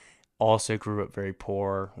five, also grew up very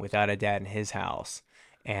poor, without a dad in his house.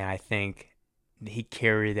 And I think he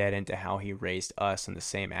carried that into how he raised us, in the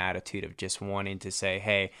same attitude of just wanting to say,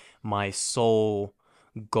 hey, my sole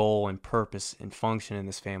goal and purpose and function in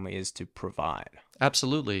this family is to provide.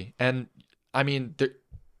 Absolutely. And I mean,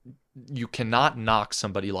 you cannot knock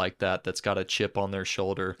somebody like that that's got a chip on their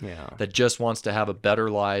shoulder, Yeah. that just wants to have a better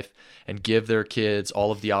life and give their kids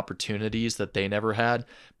all of the opportunities that they never had.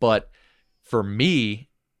 But for me,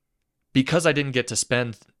 because I didn't get to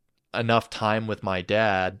spend enough time with my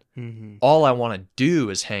dad, all I want to do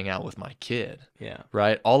is hang out with my kid. Yeah.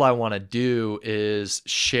 Right? All I want to do is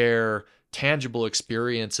share tangible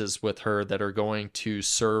experiences with her that are going to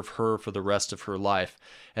serve her for the rest of her life.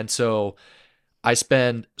 And so I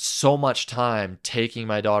spend so much time taking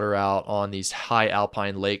my daughter out on these high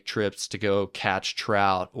alpine lake trips to go catch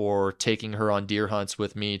trout, or taking her on deer hunts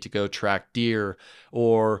with me to go track deer,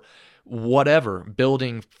 or whatever,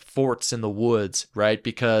 building forts in the woods, right?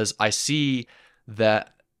 Because I see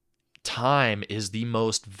that time is the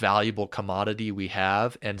most valuable commodity we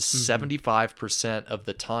have, and 75% of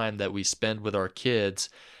the time that we spend with our kids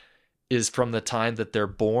is from the time that they're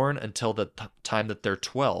born until the time that they're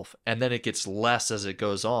 12. And then it gets less as it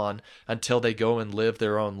goes on until they go and live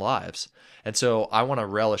their own lives. And so I want to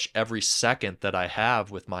relish every second that I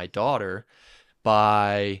have with my daughter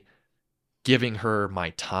by giving her my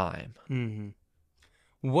time.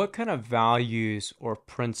 What kind of values or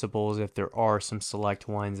principles, if there are some select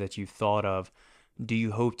ones that you've thought of, do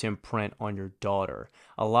you hope to imprint on your daughter?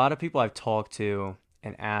 A lot of people I've talked to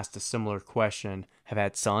and asked a similar question have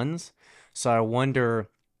had sons. So I wonder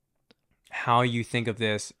how you think of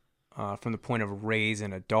this from the point of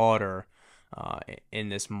raising a daughter in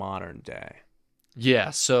this modern day.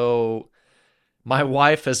 Yeah, so my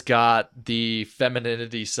wife has got the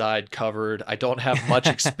femininity side covered. I don't have much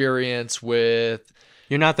experience with...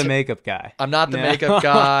 You're not the makeup guy. I'm not the makeup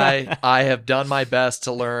guy. I have done my best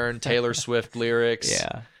to learn Taylor Swift lyrics.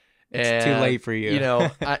 Yeah. It's too late for you. You know,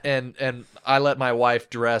 and I let my wife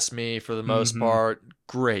dress me for the most part.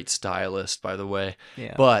 Great stylist, by the way.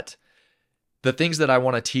 Yeah. But the things that I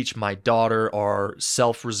want to teach my daughter are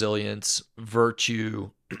self-resilience, virtue,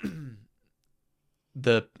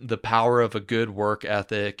 the power of a good work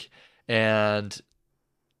ethic, and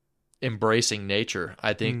embracing nature.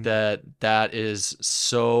 I think that is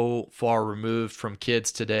so far removed from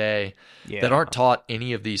kids today that aren't taught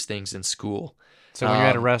any of these things in school. So when you're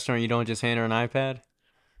at a restaurant, you don't just hand her an iPad?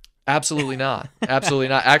 Absolutely not. Absolutely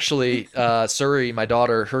not. Actually, Suri, my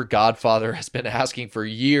daughter, her godfather has been asking for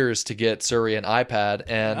years to get Suri an iPad,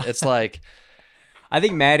 and it's like... I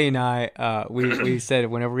think Maddie and I, we said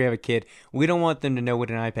whenever we have a kid, we don't want them to know what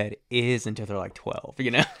an iPad is until they're like 12,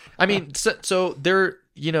 you know? I mean, so they're,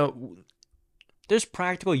 you know... There's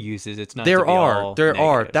practical uses. It's not There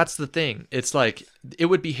are. That's the thing. It's like, it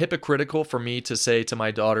would be hypocritical for me to say to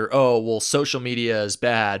my daughter, oh, well, social media is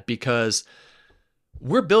bad, because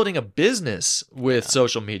we're building a business with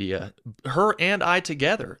social media, her and I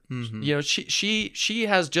together. You know, she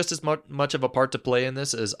has just as much of a part to play in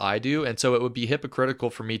this as I do. And so it would be hypocritical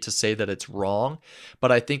for me to say that it's wrong.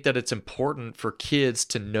 But I think that it's important for kids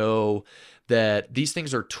to know that these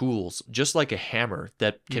things are tools, just like a hammer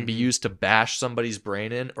that can be used to bash somebody's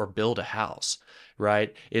brain in or build a house,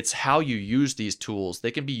 right? It's how you use these tools.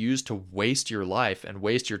 They can be used to waste your life and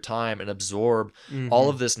waste your time and absorb all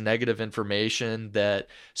of this negative information that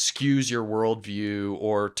skews your worldview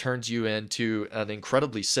or turns you into an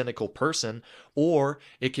incredibly cynical person, or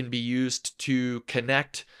it can be used to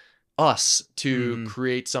connect us to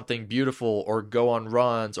create something beautiful, or go on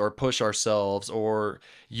runs, or push ourselves, or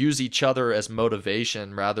use each other as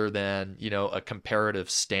motivation rather than, you know, a comparative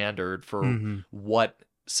standard for what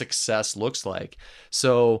success looks like.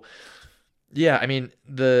 So yeah, I mean,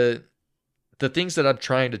 the things that I'm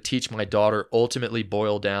trying to teach my daughter ultimately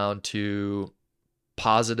boil down to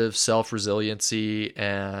positive self-resiliency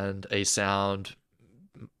and a sound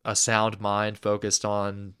mind focused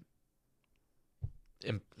on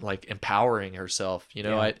like empowering herself. You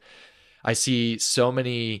know, I see so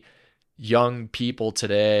many young people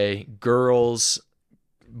today, girls,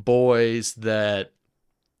 boys, that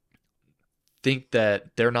think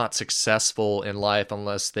that they're not successful in life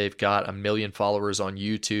unless they've got 1 million followers on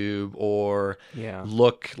YouTube or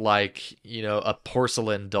look like, you know, a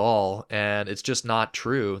porcelain doll. And it's just not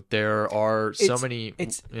true. There are so many.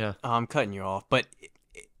 I'm cutting you off, but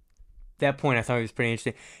that point I thought was pretty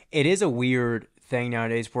interesting. It is a weird thing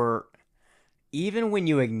nowadays where even when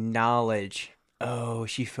you acknowledge, oh,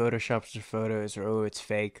 she photoshops her photos, or oh, it's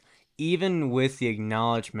fake, even with the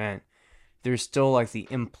acknowledgement, there's still like the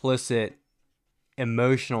implicit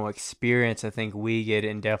emotional experience I think we get,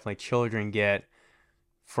 and definitely children get,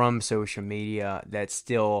 from social media that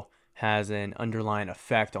still has an underlying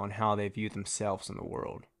effect on how they view themselves in the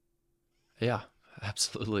world. Yeah,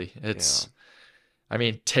 absolutely. It's, I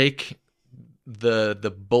mean, take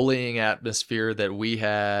the bullying atmosphere that we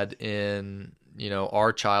had in,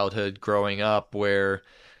 our childhood growing up, where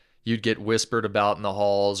you'd get whispered about in the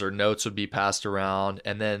halls or notes would be passed around,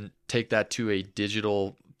 and then take that to a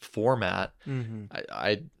digital format.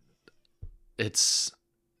 It's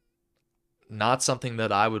not something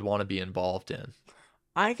that I would want to be involved in.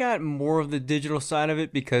 I got more of the digital side of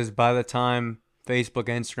it because by the time Facebook,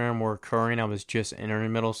 Instagram were occurring, I was just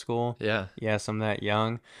entering middle school. Yeah. Yes, I'm that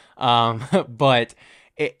young. But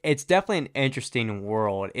it's definitely an interesting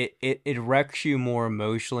world. It wrecks you more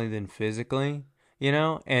emotionally than physically,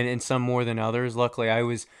 and some more than others. Luckily,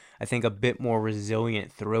 I think, a bit more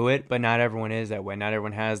resilient through it, but not everyone is that way. Not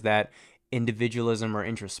everyone has that individualism or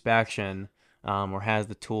introspection, or has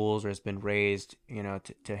the tools or has been raised,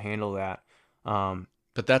 to handle that.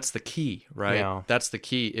 But that's the key, right? Yeah. That's the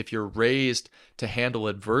key. If you're raised to handle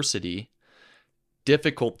adversity,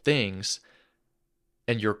 difficult things,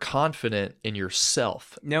 and you're confident in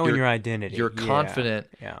yourself, knowing your identity, you're confident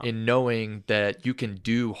Yeah. in knowing that you can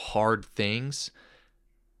do hard things.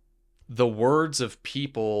 The words of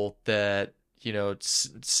people that,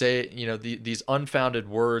 say, these unfounded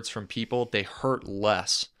words from people, they hurt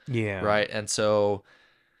less. Yeah. Right. And so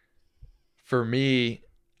for me,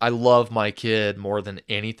 I love my kid more than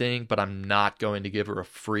anything, but I'm not going to give her a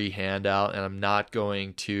free handout, and I'm not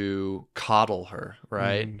going to coddle her,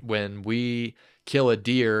 right? When we kill a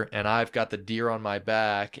deer and I've got the deer on my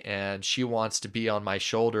back and she wants to be on my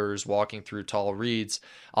shoulders walking through tall reeds,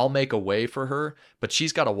 I'll make a way for her, but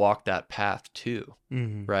she's got to walk that path too,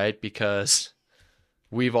 right? Because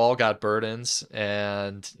we've all got burdens,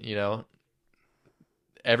 and,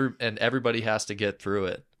 everybody has to get through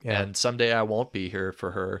it. Yeah. And someday I won't be here for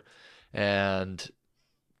her. And,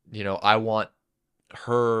 I want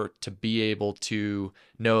her to be able to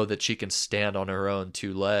know that she can stand on her own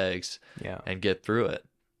two legs and get through it.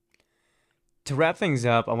 To wrap things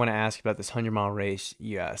up, I want to ask about this 100-mile race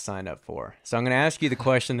you signed up for. So I'm going to ask you the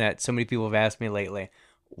question that so many people have asked me lately.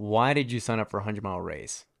 Why did you sign up for a 100-mile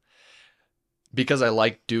race? Because I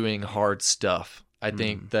like doing hard stuff. I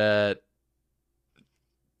think that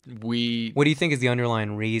what do you think is the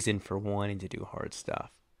underlying reason for wanting to do hard stuff?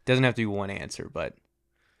 Doesn't have to be one answer, but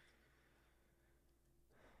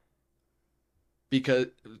because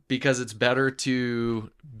it's better to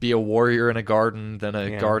be a warrior in a garden than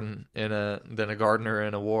a gardener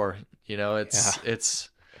in a war. It's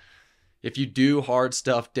if you do hard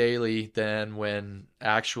stuff daily, then when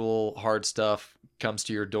actual hard stuff comes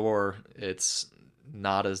to your door, it's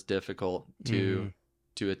not as difficult to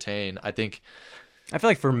attain. I feel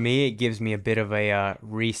like for me, it gives me a bit of a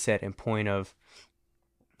reset and point of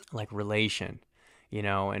like relation,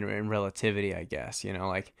 and relativity, I guess,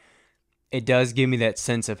 like it does give me that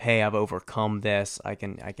sense of, hey, I've overcome this. I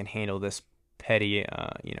can handle this petty,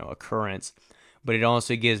 occurrence, but it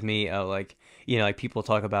also gives me like people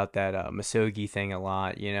talk about that Misogi thing a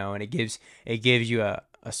lot, and it gives you a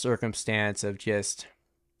circumstance of just,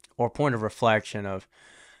 or point of reflection of,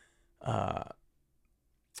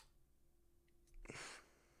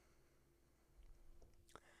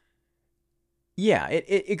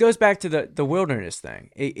 it goes back to the wilderness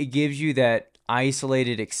thing. It gives you that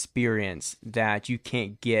isolated experience that you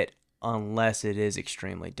can't get unless it is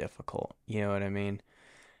extremely difficult. You know what I mean?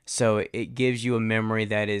 So it gives you a memory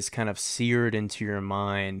that is kind of seared into your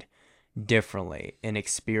mind differently, an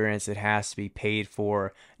experience that has to be paid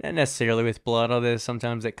for, not necessarily with blood, although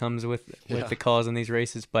sometimes it comes with the cause in these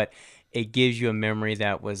races, but it gives you a memory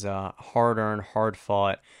that was hard-earned,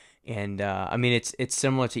 hard-fought. And it's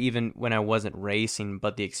similar to even when I wasn't racing,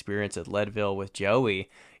 but the experience at Leadville with Joey,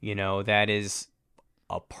 that is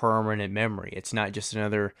a permanent memory. It's not just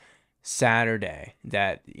another Saturday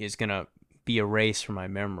that is going to be a race for my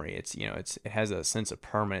memory. It's, it has a sense of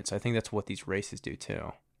permanence. I think that's what these races do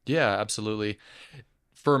too. Yeah, absolutely.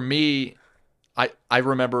 For me, I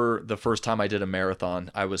remember the first time I did a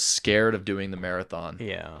marathon, I was scared of doing the marathon.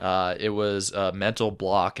 Yeah. It was a mental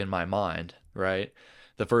block in my mind, right?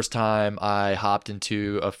 The first time I hopped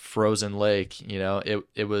into a frozen lake,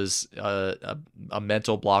 it was a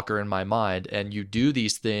mental blocker in my mind. And you do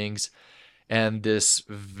these things, and this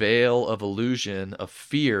veil of illusion of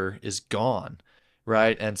fear is gone,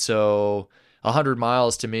 right? And so 100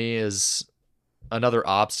 miles to me is another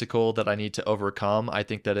obstacle that I need to overcome. I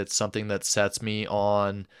think that it's something that sets me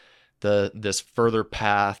on this further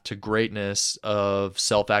path to greatness of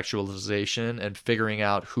self-actualization and figuring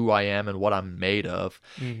out who I am and what I'm made of.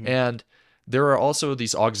 Mm-hmm. And there are also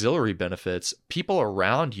these auxiliary benefits. People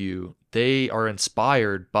around you, they are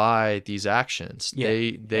inspired by these actions.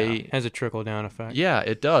 Yeah. They has a trickle-down effect. Yeah,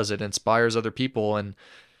 it does. It inspires other people. And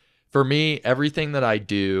for me, everything that I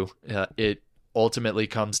do, it ultimately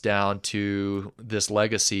comes down to this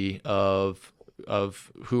legacy of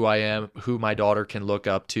who I am, who my daughter can look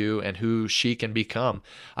up to, and who she can become.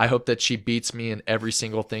 I hope that she beats me in every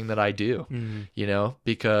single thing that I do, you know,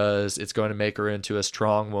 because it's going to make her into a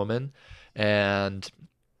strong woman. And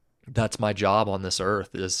that's my job on this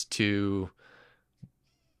earth, is to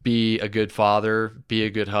be a good father, be a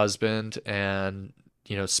good husband, and,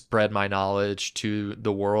 you know, spread my knowledge to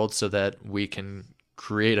the world so that we can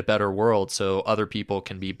create a better world, so other people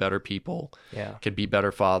can be better people, can be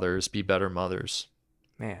better fathers, be better mothers.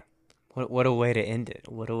 Man, what a way to end it.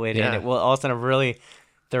 What a way to end it. Well, Austin, I've really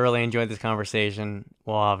thoroughly enjoyed this conversation.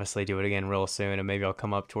 We'll obviously do it again real soon, and maybe I'll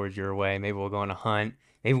come up towards your way. Maybe we'll go on a hunt.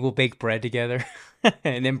 Maybe we'll bake bread together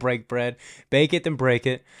and then break bread. Bake it, then break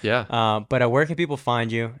it. Yeah. But where can people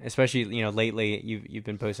find you? Especially, you know, lately you've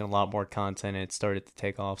been posting a lot more content and it started to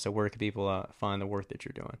take off. So where can people find the work that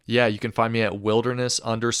you're doing? Yeah, you can find me at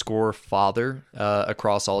wilderness_father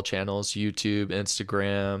across all channels: YouTube,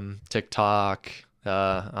 Instagram, TikTok.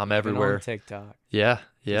 I'm everywhere. On TikTok. Yeah.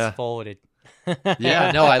 It's folded.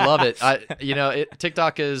 Yeah, no, I love it.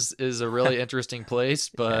 TikTok is a really interesting place,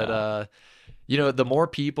 but you know, the more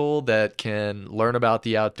people that can learn about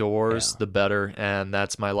the outdoors, the better. And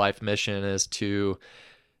that's my life mission, is to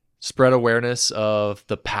spread awareness of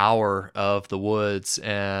the power of the woods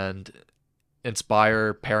and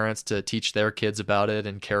inspire parents to teach their kids about it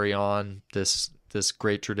and carry on this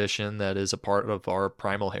great tradition that is a part of our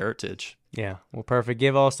primal heritage. Yeah. Well, perfect.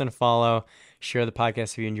 Give Austin a follow. Share the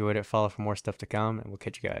podcast if you enjoyed it. Follow for more stuff to come, and we'll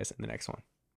catch you guys in the next one.